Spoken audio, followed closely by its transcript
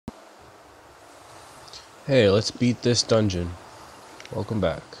Hey, let's beat this dungeon. Welcome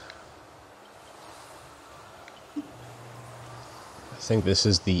back. I think this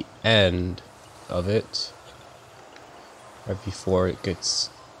is the end of it. Right before it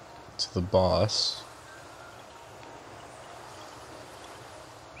gets to the boss.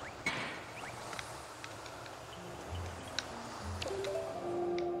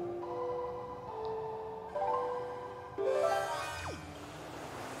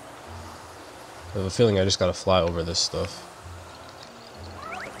 I have a feeling I just gotta fly over this stuff.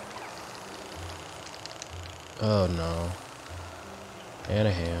 Oh no. And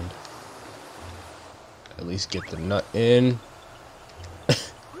a hand. At least get the nut in.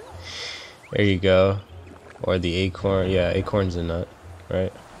 There you go. Or the acorn. Yeah, acorn's a nut,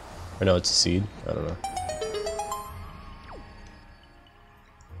 right? Or no, it's a seed. I don't know.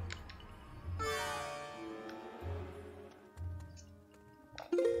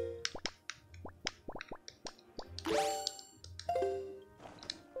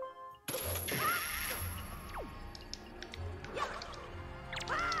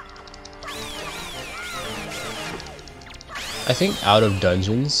 I think out of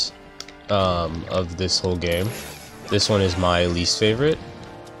dungeons, of this whole game, this one is my least favorite.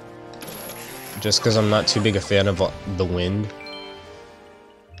 Just because I'm not too big a fan of the wind.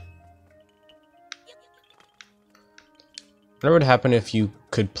 I wonder what would happen if you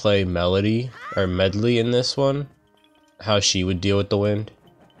could play Melody or Medley in this one. How she would deal with the wind.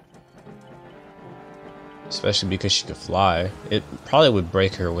 Especially because she could fly. It probably would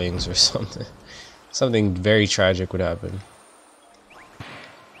break her wings or something. Something very tragic would happen.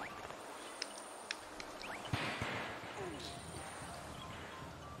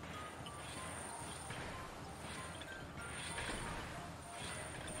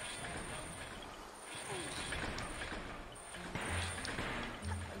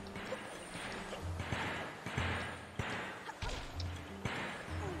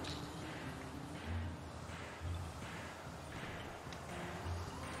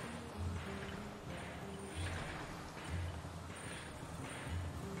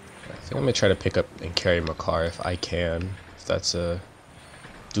 I think I'm gonna try to pick up and carry Makar if I can. If that's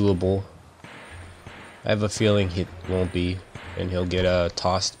doable. I have a feeling he won't be, and he'll get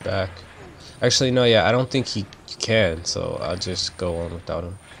tossed back. Actually, no, yeah, I don't think he can, so I'll just go on without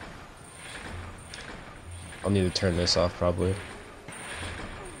him. I'll need to turn this off probably.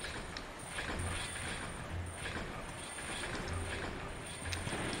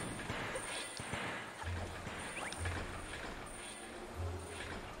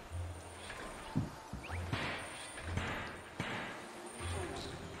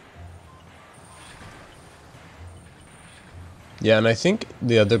 Yeah, and I think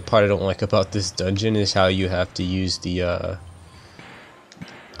the other part I don't like about this dungeon is how you have to use the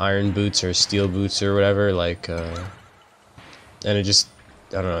iron boots or steel boots or whatever, like, and it just,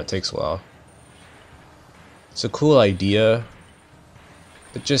 I don't know, it takes a while. It's a cool idea,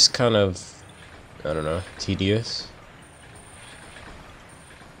 but just kind of, I don't know, tedious.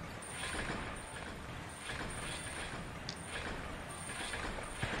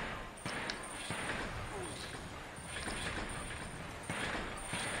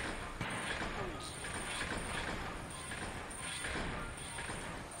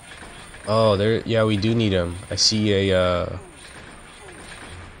 Oh, there, yeah, we do need him. I see a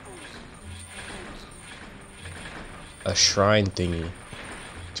shrine thingy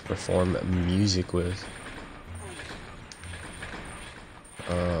to perform music with.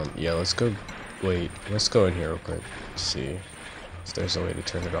 Yeah, let's go. Wait, let's go in here real quick. See if there's a way to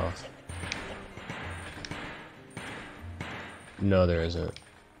turn it off. No, there isn't.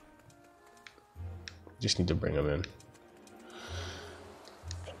 Just need to bring him in.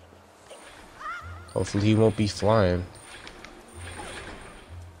 Hopefully he won't be flying.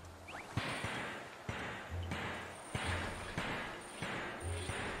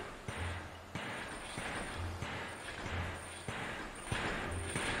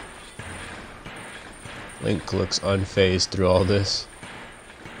 Link looks unfazed through all this.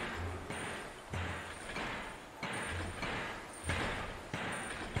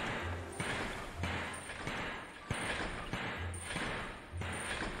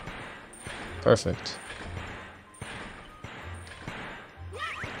 Perfect.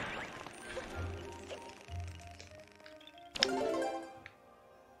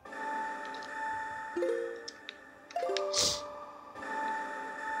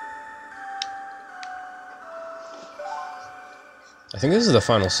 I think this is the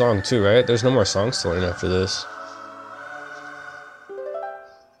final song too, right? There's no more songs to learn after this.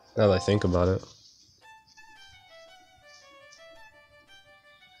 Now that I think about it.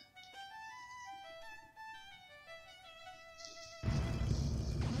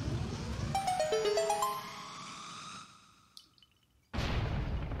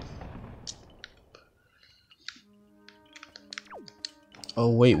 Oh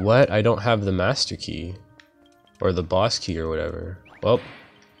wait, what? I don't have the master key. Or the boss key or whatever. Well.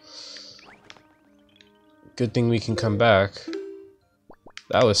 Good thing we can come back.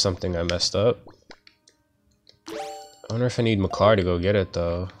 That was something I messed up. I wonder if I need Makar to go get it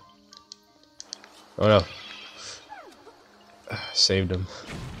though. Oh no. Saved him.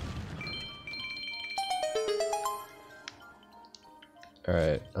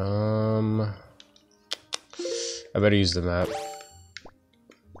 Alright, I better use the map.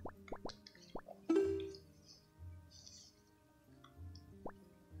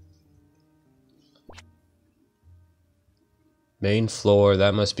 Main floor,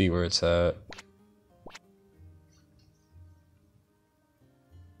 that must be where it's at.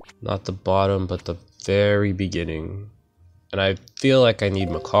 Not the bottom, but the very beginning. And I feel like I need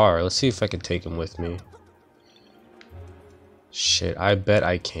Makar. Let's see if I can take him with me. Shit, I bet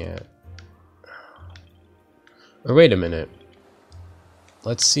I can't. Or wait a minute.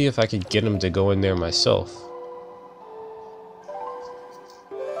 Let's see if I could get him to go in there myself.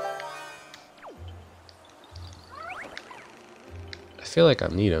 I feel like I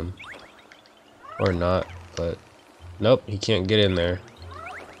need him. Or not, but... Nope, he can't get in there.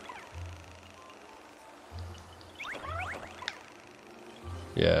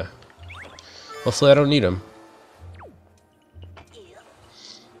 Yeah. Hopefully I don't need him.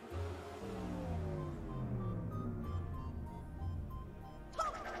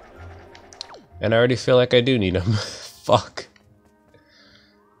 And I already feel like I do need him. Fuck.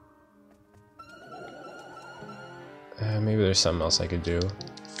 Maybe there's something else I could do.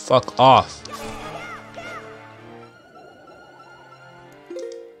 Fuck off.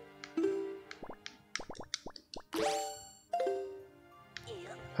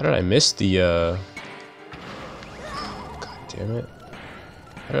 How did I miss the, God damn it.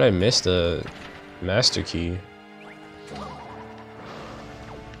 How did I miss the master key?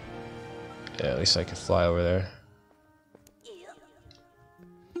 Yeah, at least I could fly over there.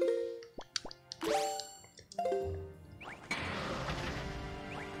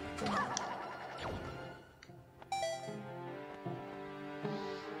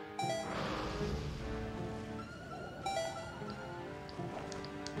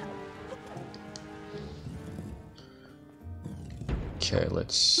 Okay,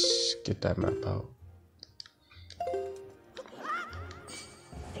 let's get that map out.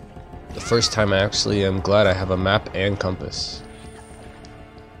 The first time I actually am glad I have a map and compass.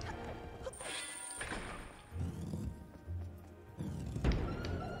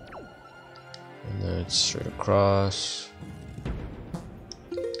 And then it's straight across.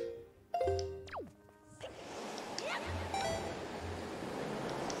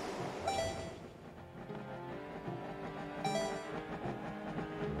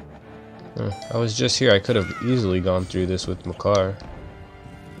 I was just here. I could have easily gone through this with Makar.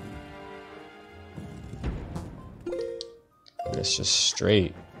 And it's just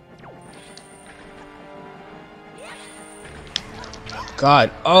straight.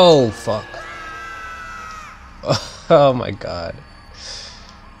 God. Oh, fuck. Oh my god.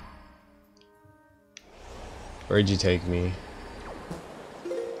 Where'd you take me?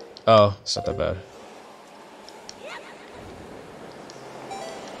 Oh, it's not that bad.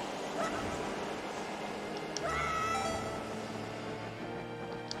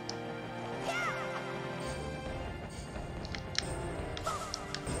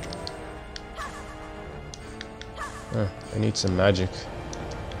 I need some magic.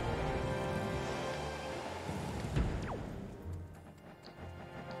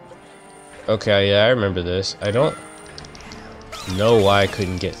 Okay, yeah, I remember this. I don't know why I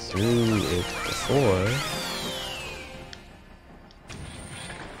couldn't get through it before.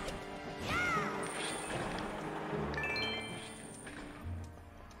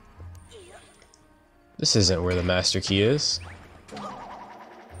 This isn't where the master key is.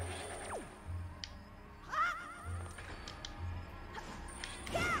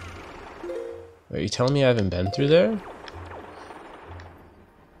 Are you telling me I haven't been through there?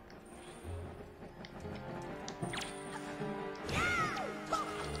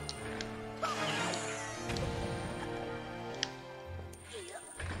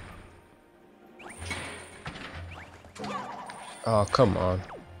 Oh, come on.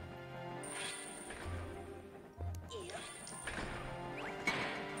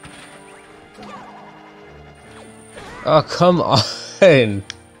 Oh, come on.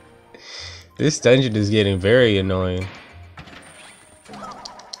 This dungeon is getting very annoying.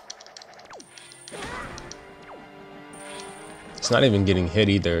 It's not even getting hit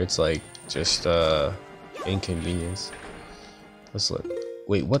either. It's like just inconvenience. Let's look.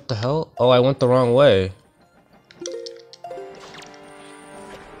 Wait, what the hell? Oh, I went the wrong way.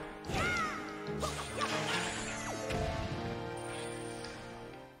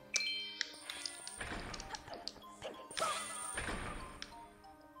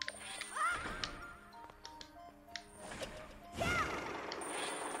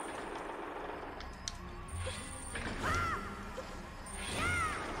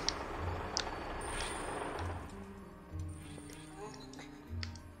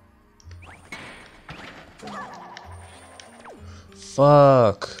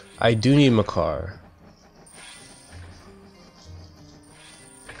 Fuck. I do need Makar.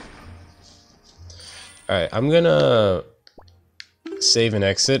 Alright, I'm gonna save and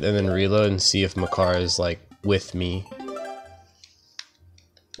exit and then reload and see if Makar is like with me.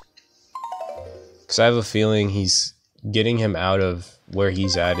 Because I have a feeling getting him out of where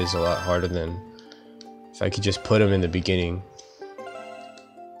he's at is a lot harder than if I could just put him in the beginning.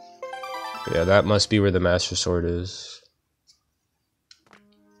 But yeah, that must be where the Master Sword is.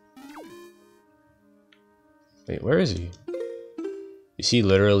 Wait, where is he? Is he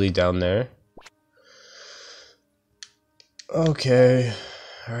literally down there? Okay.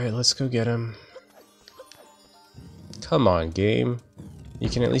 Alright, let's go get him. Come on, game. You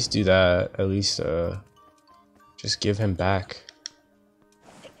can at least do that. At least, just give him back.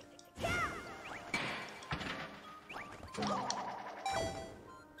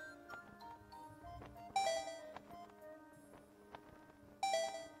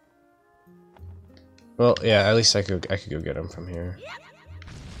 Well, yeah, at least I could go get him from here.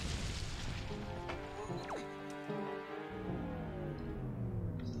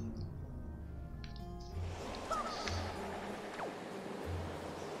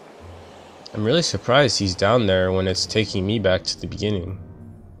 I'm really surprised he's down there when it's taking me back to the beginning.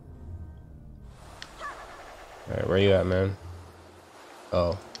 Alright, where you at, man?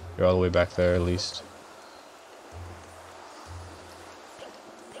 Oh, you're all the way back there at least.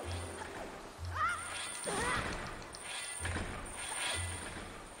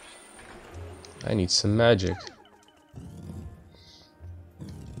 I need some magic.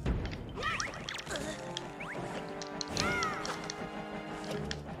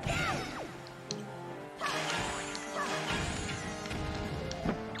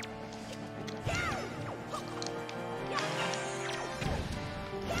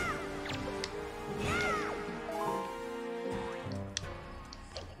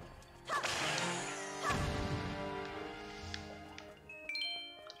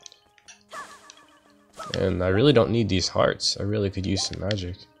 And I really don't need these hearts. I really could use some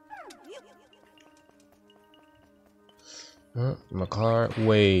magic. Makar,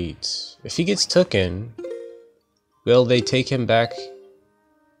 wait. If he gets taken, will they take him back?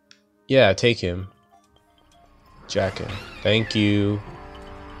 Yeah, take him. Jack him. Thank you.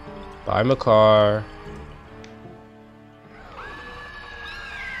 Bye, Makar.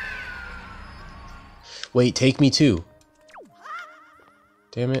 Wait, take me too.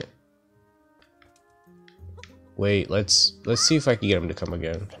 Damn it. Wait, let's see if I can get him to come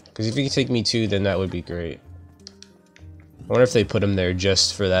again. Because if he can take me too, then that would be great. I wonder if they put him there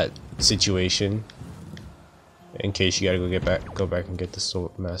just for that situation. In case you gotta go back and get the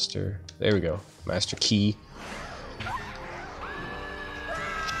Soul Master. There we go. Master Key.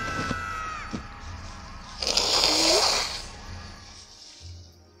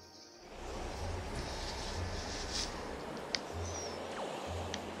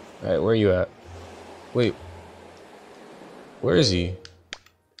 Alright, where are you at? Wait. Where is he?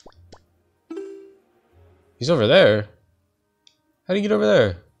 He's over there. How do you get over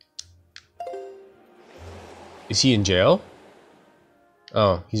there? Is he in jail?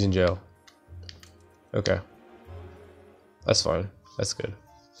 Oh, he's in jail. Okay. That's fine. That's good.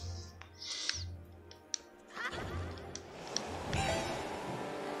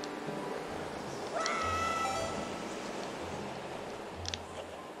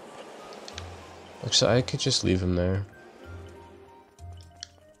 Actually, I could just leave him there.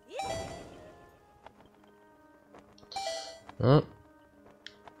 Oh.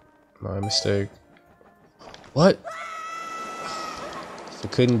 My mistake. What?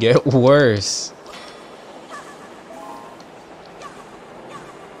 It couldn't get worse.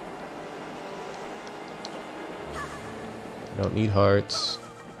 I don't need hearts.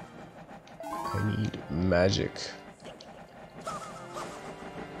 I need magic.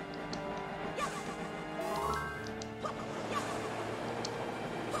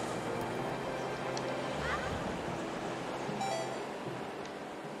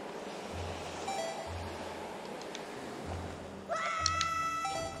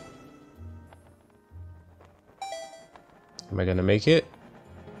 Am I gonna make it?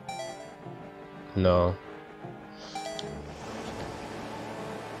 No.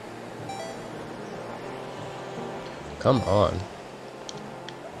 Come on.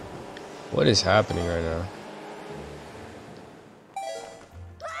 What is happening right now?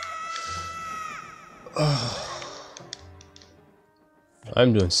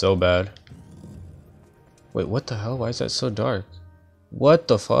 I'm doing so bad. Wait, what the hell? Why is that so dark? What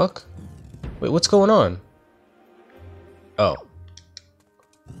the fuck? Wait, what's going on? Oh.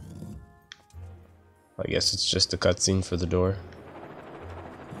 I guess it's just a cutscene for the door.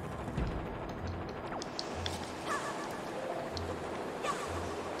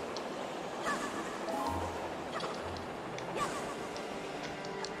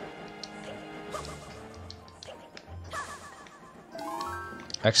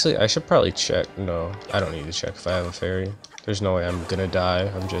 Actually, I should probably check. No, I don't need to check if I have a fairy. There's no way I'm gonna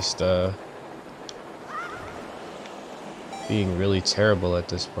die. I'm just, being really terrible at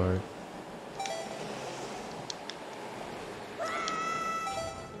this part.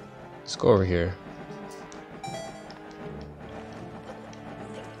 Let's go over here.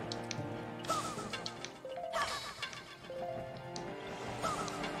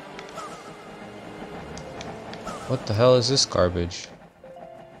 What the hell is this garbage?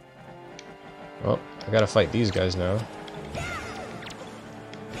 Well, I gotta fight these guys now.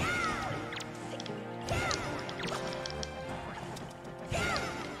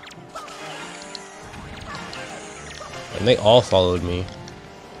 And they all followed me.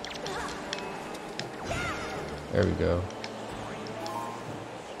 There we go.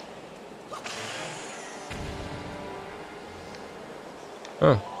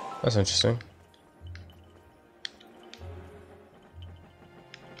 Oh, that's interesting.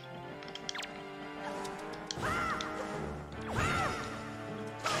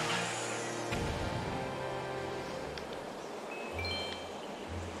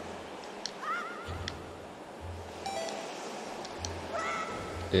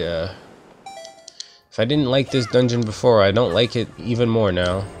 Yeah. If I didn't like this dungeon before, I don't like it even more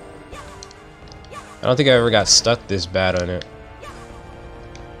now. I don't think I ever got stuck this bad on it.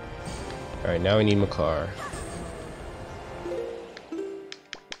 Alright, now we need Makar.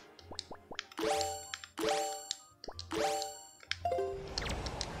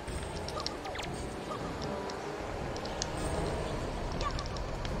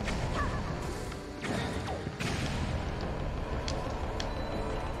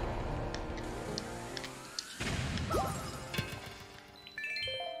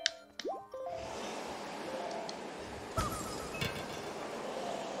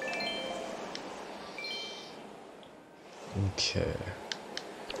 Okay.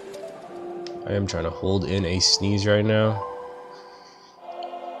 I am trying to hold in a sneeze right now.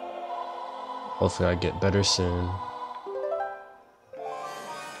 Hopefully I get better soon.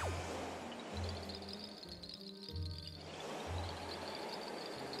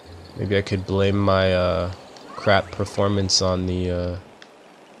 Maybe I could blame my crap performance on the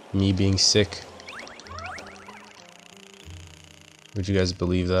me being sick. Would you guys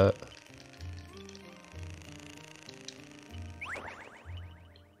believe that?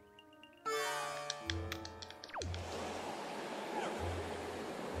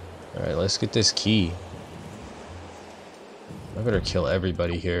 Alright, let's get this key. I better kill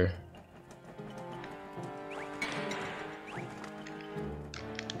everybody here.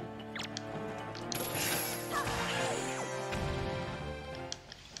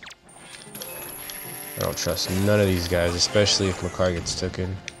 I don't trust none of these guys, especially if Makar gets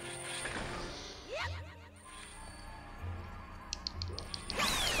taken.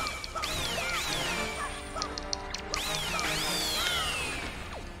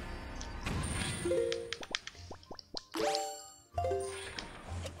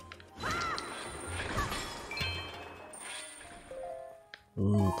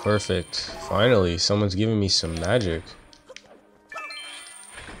 Ooh, perfect. Finally, someone's giving me some magic.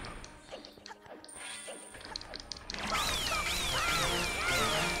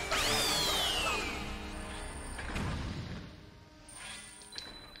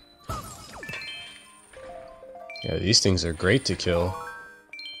 Yeah, these things are great to kill.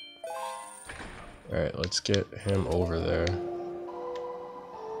 Alright, let's get him over there.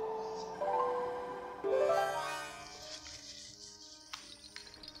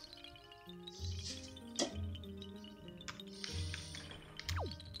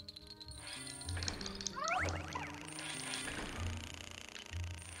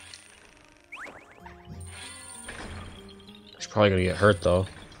 He's probably gonna get hurt though.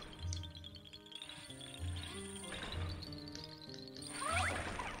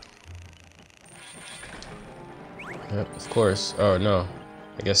 Yep, of course. Oh no,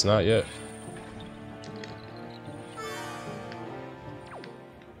 I guess not yet.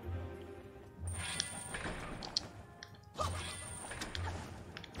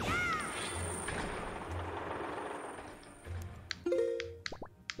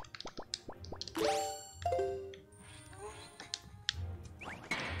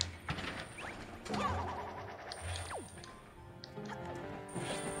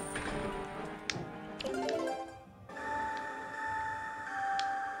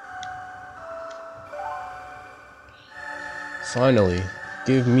 Finally,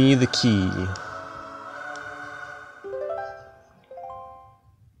 give me the key.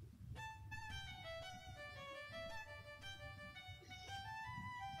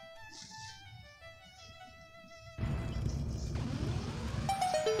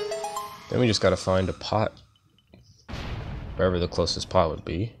 Then we just gotta find a pot. Wherever the closest pot would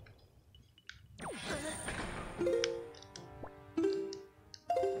be.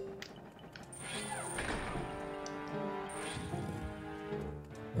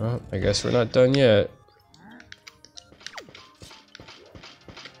 Well, I guess we're not done yet.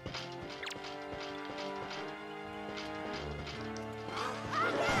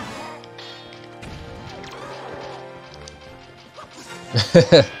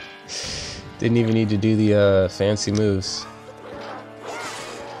 Didn't even need to do the fancy moves.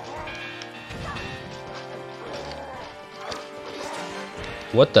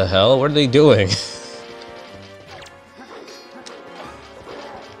 What the hell? What are they doing?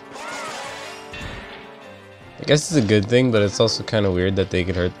 I guess it's a good thing, but it's also kind of weird that they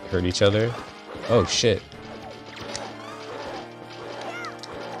could hurt each other. Oh shit.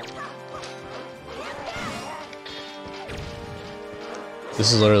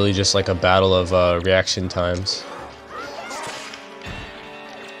 This is literally just like a battle of reaction times.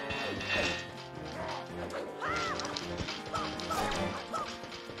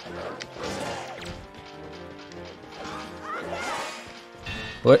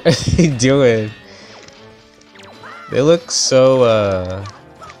 What are they doing? They look so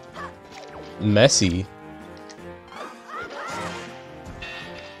messy.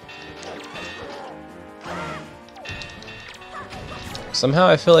 Somehow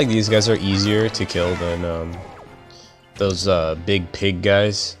I feel like these guys are easier to kill than those big pig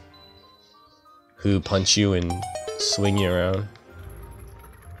guys who punch you and swing you around.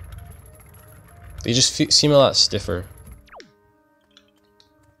 They just seem a lot stiffer.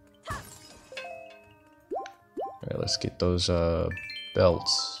 Alright, let's get those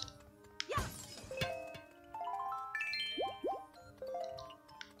belts.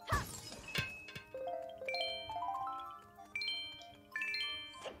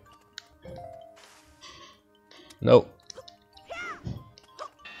 Nope.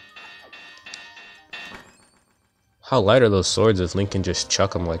 How light are those swords if Link can just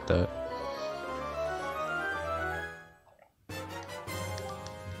chuck them like that?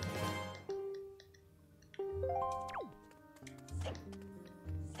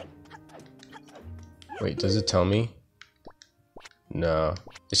 Wait, does it tell me? No.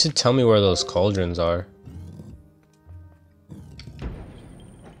 It should tell me where those cauldrons are.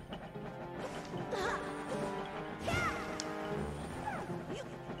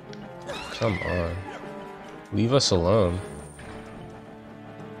 Come on. Leave us alone.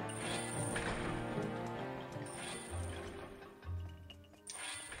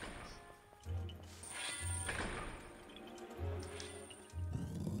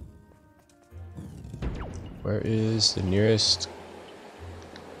 Where is the nearest...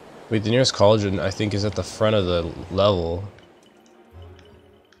 Wait, the nearest cauldron I think is at the front of the level.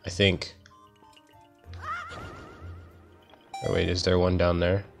 I think. Oh wait, is there one down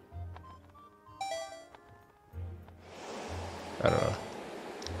there? I don't know.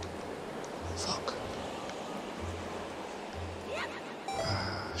 Fuck.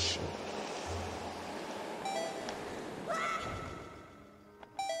 Ah, shit.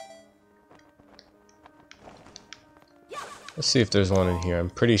 Let's see if there's one in here.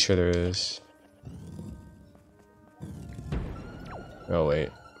 I'm pretty sure there is. Oh, wait.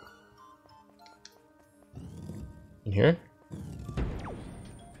 In here?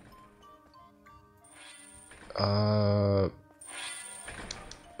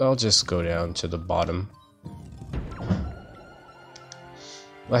 I'll just go down to the bottom.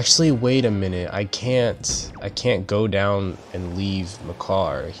 Actually, wait a minute. I can't go down and leave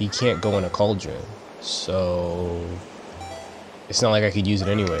Makar. He can't go in a cauldron. So it's not like I could use it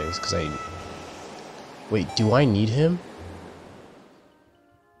anyways, because I... Wait, do I need him?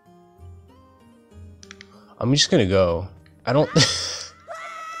 I'm just gonna go. I don't...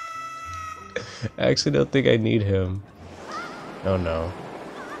 I actually don't think I need him. Oh no.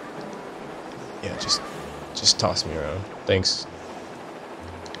 Yeah, just toss me around. Thanks.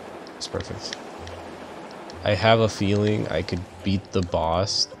 It's perfect. I have a feeling I could beat the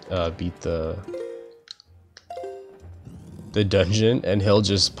boss, beat the dungeon, and he'll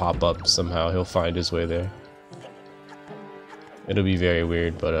just pop up somehow. He'll find his way there. It'll be very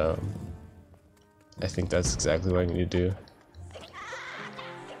weird, but I think that's exactly what I need to do.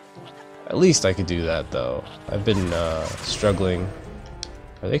 At least I could do that, though. I've been struggling.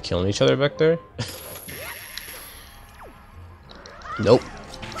 Are they killing each other back there? Nope.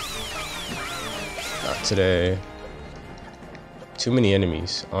 Not today. Too many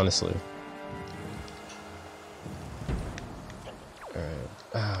enemies, honestly. Alright.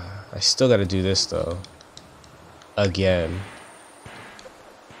 I still gotta do this, though. Again.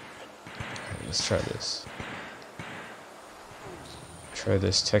 Let's try this. Try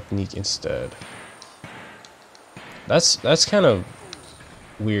this technique instead. That's kind of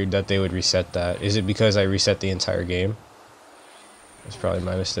weird that they would reset that. Is it because I reset the entire game? That's probably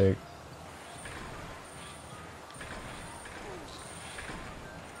my mistake.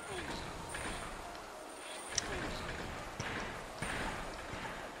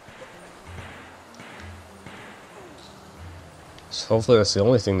 So hopefully that's the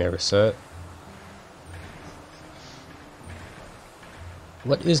only thing they reset.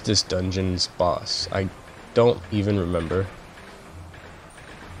 What is this dungeon's boss? I don't even remember.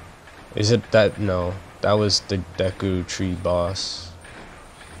 Is it that? No, that was the Deku Tree boss.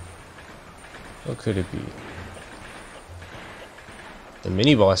 What could it be? The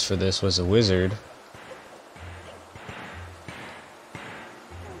mini boss for this was a wizard.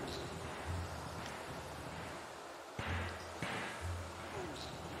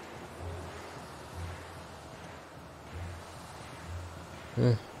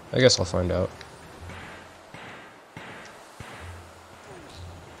 I guess I'll find out.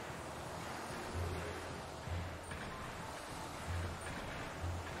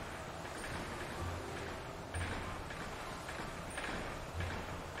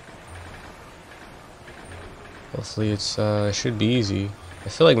 Hopefully it's should be easy. I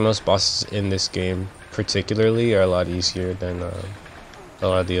feel like most bosses in this game particularly are a lot easier than a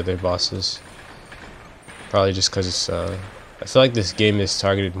lot of the other bosses. Probably just because it's I feel like this game is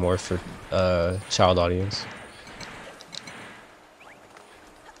targeted more for child audience.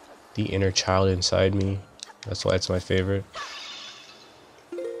 The inner child inside me. That's why it's my favorite.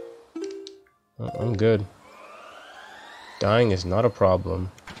 Oh, I'm good. Dying is not a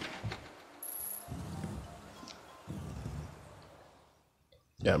problem.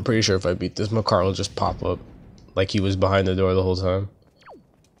 Yeah, I'm pretty sure if I beat this, Makar will just pop up like he was behind the door the whole time.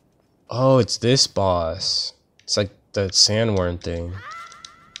 Oh, it's this boss. It's like the sandworm thing.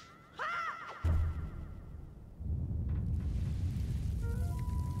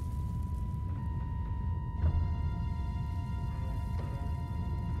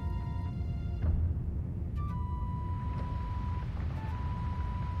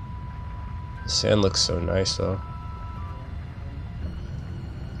 The sand looks so nice though.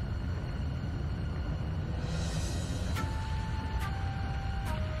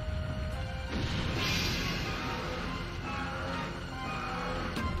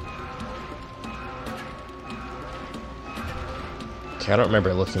 Okay, I don't remember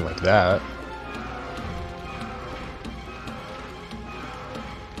it looking like that.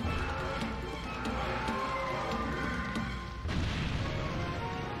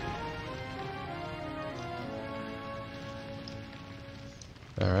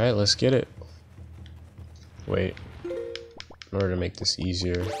 Alright, let's get it. Wait. In order to make this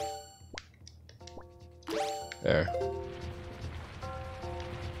easier. There.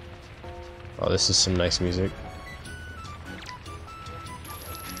 Oh, this is some nice music.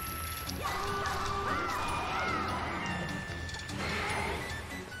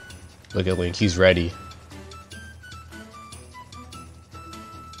 Look at Link, he's ready.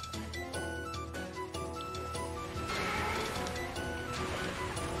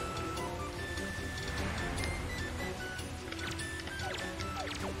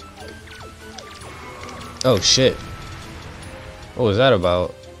 Oh shit. What was that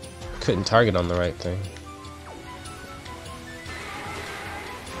about? Couldn't target on the right thing.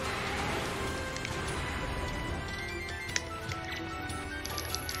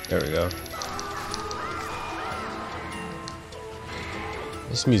 There we go.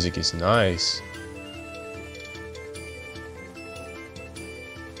 This music is nice.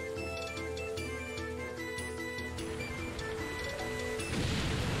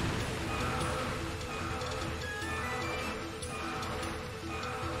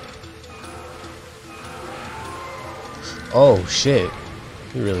 Oh shit.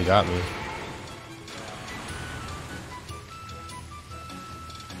 He really got me.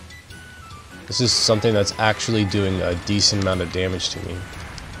 This is something that's actually doing a decent amount of damage to me,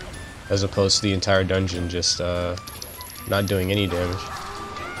 as opposed to the entire dungeon just not doing any damage.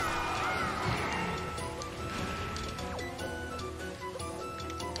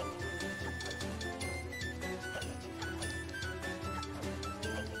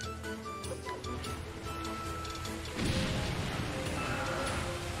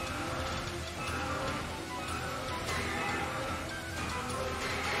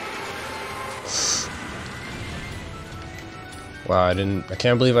 Wow, I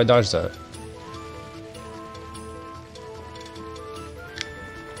can't believe I dodged that.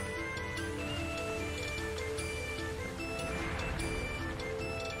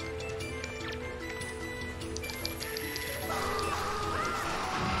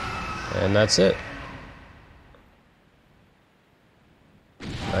 And that's it.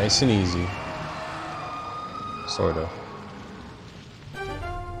 Nice and easy. Sort of.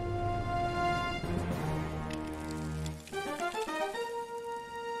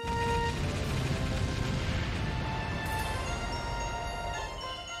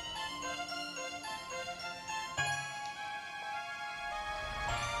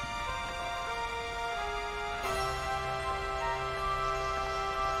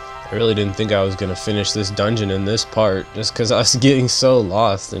 I really didn't think I was gonna finish this dungeon in this part, just because I was getting so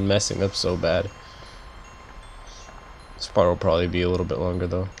lost and messing up so bad. This part will probably be a little bit longer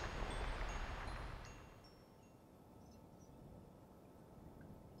though.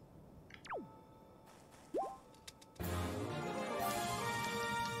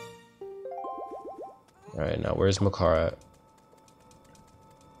 Alright, now where's Makar at?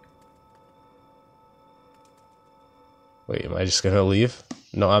 Wait, am I just gonna leave?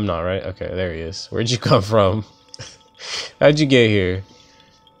 No, I'm not, right? Okay, there he is. Where'd you come from? How'd you get here?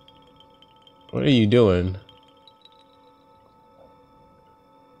 What are you doing?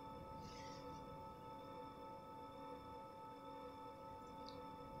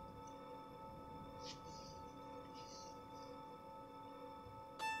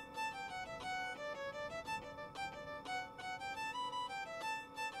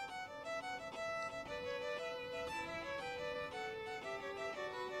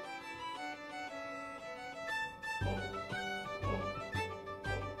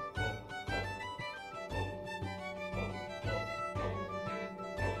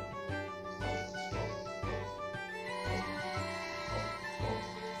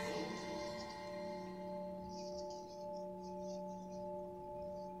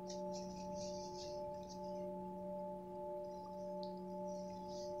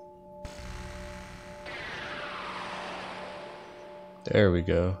 There we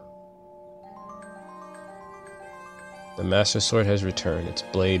go. The Master Sword has returned. Its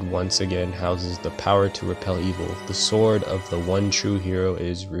blade once again houses the power to repel evil. The sword of the one true hero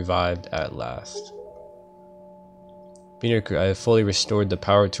is revived at last. Mineru, I have fully restored the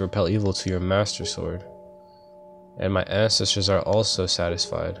power to repel evil to your Master Sword. And my ancestors are also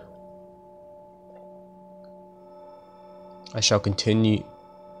satisfied. I shall continue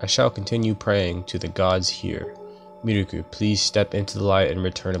praying to the gods here. Mineru, please step into the light and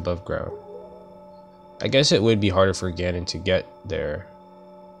return above ground. I guess it would be harder for Ganon to get there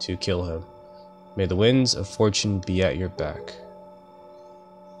to kill him. May the winds of fortune be at your back.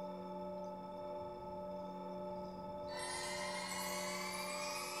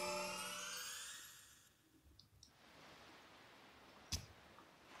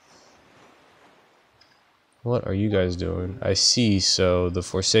 What are you guys doing? I see, so the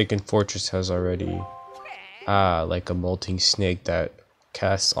Forsaken Fortress has already... Ah, like a molting snake that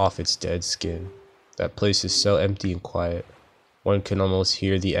casts off its dead skin. That place is so empty and quiet. One can almost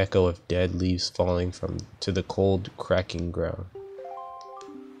hear the echo of dead leaves falling to the cold, cracking ground.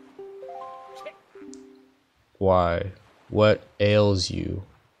 Why? What ails you?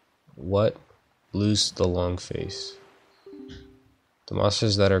 What? Loose the long face. The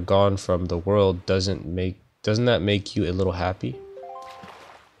monsters that are gone from the world doesn't that make you a little happy?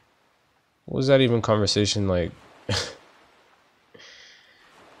 What was that even conversation like? It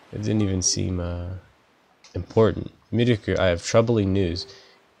didn't even seem important. Mineru, I have troubling news.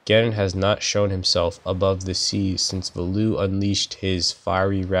 Ganon has not shown himself above the sea since Valoo unleashed his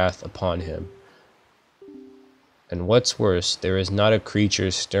fiery wrath upon him. And what's worse, there is not a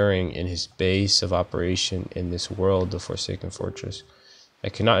creature stirring in his base of operation in this world, the Forsaken Fortress. I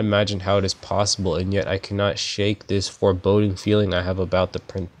cannot imagine how it is possible, and yet I cannot shake this foreboding feeling I have about the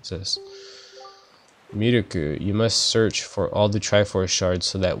princess. Mineru, you must search for all the Triforce shards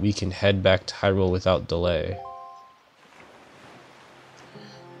so that we can head back to Hyrule without delay.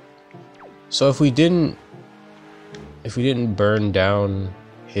 So if we didn't burn down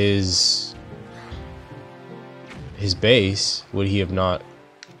his base, would he have not,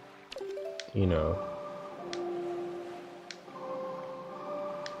 you know,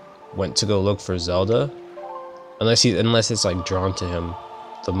 went to go look for Zelda? Unless it's like drawn to him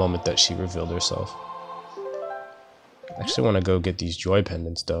the moment that she revealed herself. I actually want to go get these joy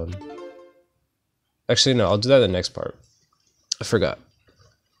pendants done. Actually, no, I'll do that in the next part. I forgot.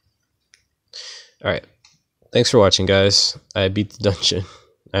 Alright. Thanks for watching, guys. I beat the dungeon.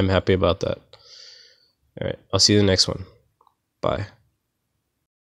 I'm happy about that. Alright, I'll see you in the next one. Bye.